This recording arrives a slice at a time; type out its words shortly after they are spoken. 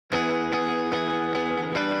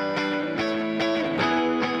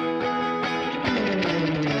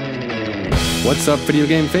What's up, video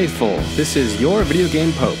game faithful? This is your video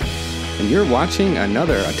game Pope, and you're watching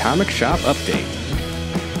another Atomic Shop update.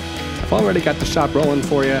 I've already got the shop rolling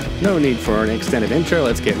for you. No need for an extended intro,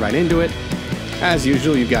 let's get right into it. As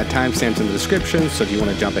usual, you've got timestamps in the description, so if you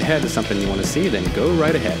want to jump ahead to something you want to see, then go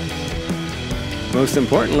right ahead. Most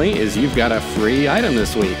importantly is you've got a free item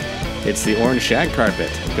this week. It's the orange shag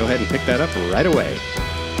carpet. Go ahead and pick that up right away.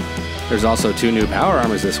 There's also 2 new power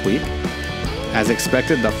armors this week. As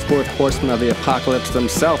expected, the 4th horseman of the apocalypse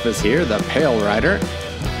himself is here, the Pale Rider.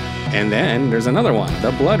 And then there's another one,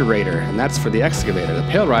 the Blood Raider, and that's for the Excavator. The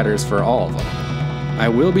Pale Rider is for all of them. I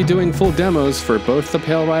will be doing full demos for both the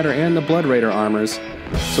Pale Rider and the Blood Raider armors,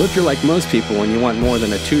 so if you're like most people and you want more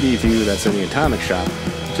than a 2D view that's in the Atomic Shop,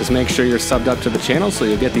 just make sure you're subbed up to the channel so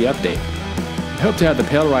you'll get the update. I hope to have the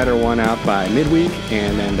Pale Rider one out by midweek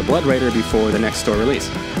and then the Blood Raider before the next store release.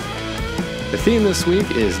 The theme this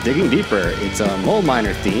week is Digging Deeper. It's a Mole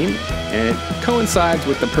Miner theme, and it coincides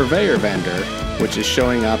with the Purveyor vendor, which is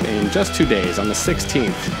showing up in just 2 days, on the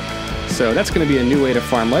 16th. So that's going to be a new way to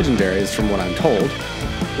farm legendaries from what I'm told.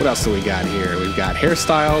 What else do we got here? We've got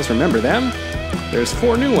hairstyles, remember them? There's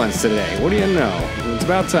 4 new ones today, what do you know? It's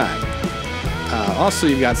about time. Also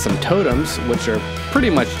you've got some totems, which are pretty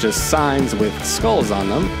much just signs with skulls on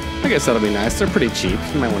them. I guess that'll be nice, they're pretty cheap,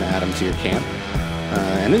 you might want to add them to your camp.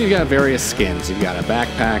 And then you've got various skins. You've got a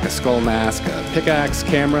backpack, a skull mask, a pickaxe,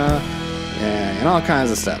 camera, and all kinds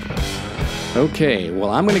of stuff. Okay,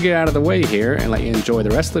 well I'm going to get out of the way here and let you enjoy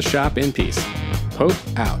the rest of the shop in peace. Pope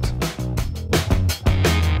out.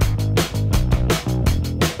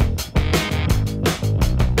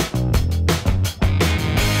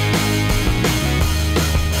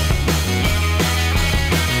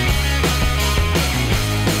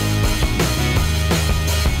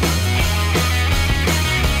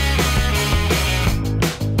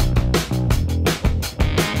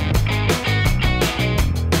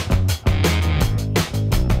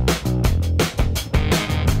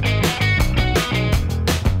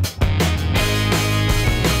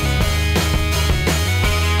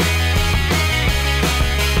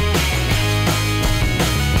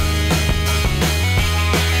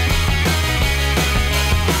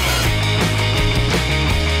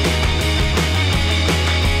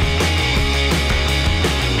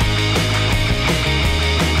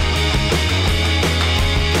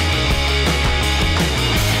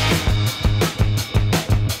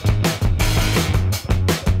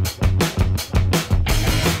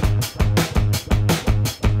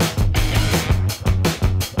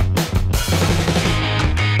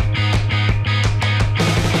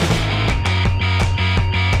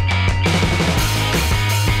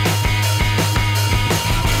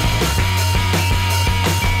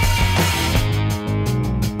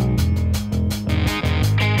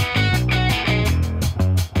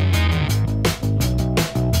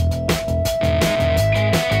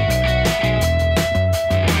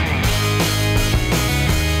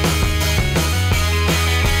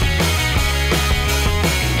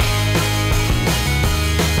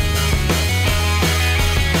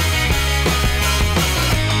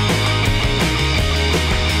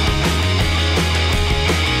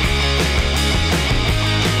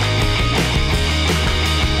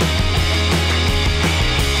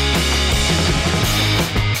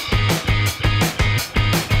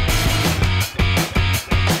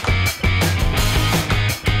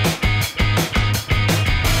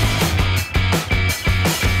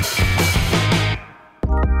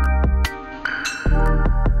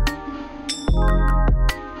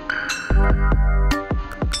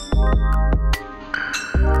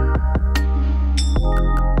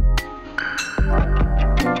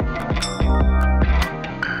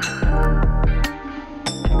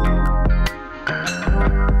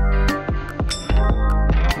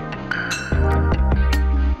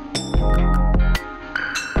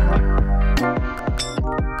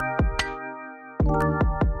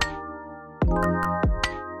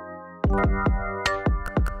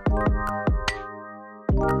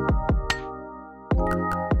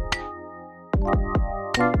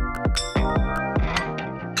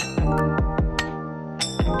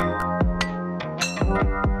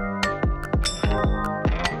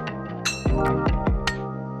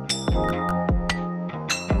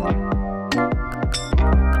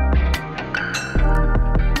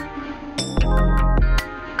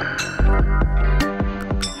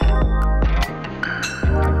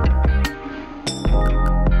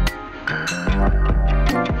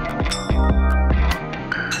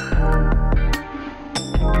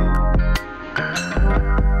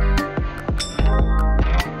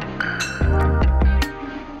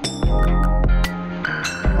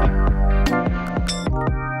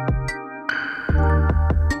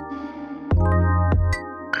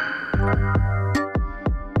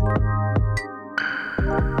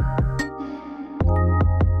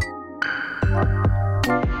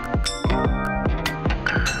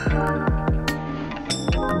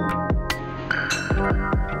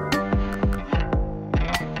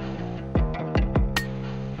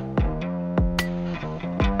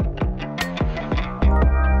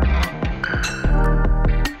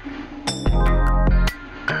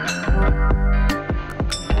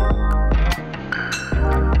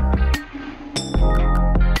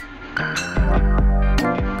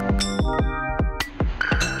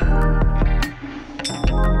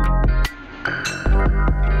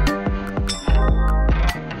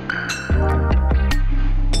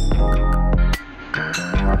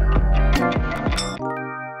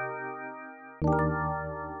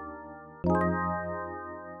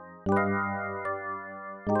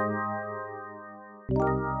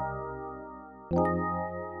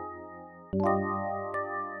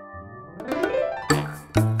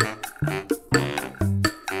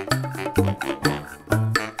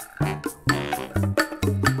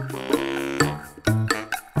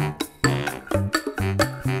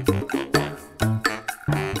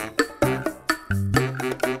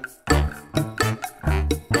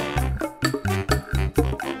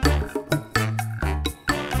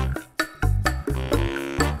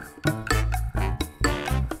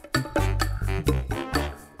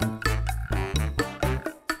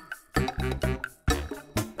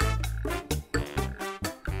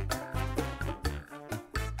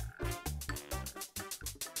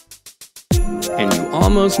 And you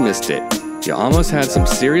almost missed it. You almost had some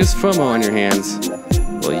serious FOMO on your hands.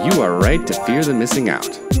 Well, you are right to fear the missing out.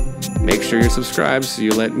 Make sure you're subscribed so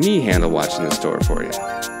you let me handle watching the store for you.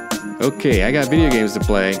 Okay, I got video games to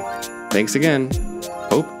play. Thanks again.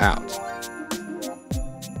 Pope out.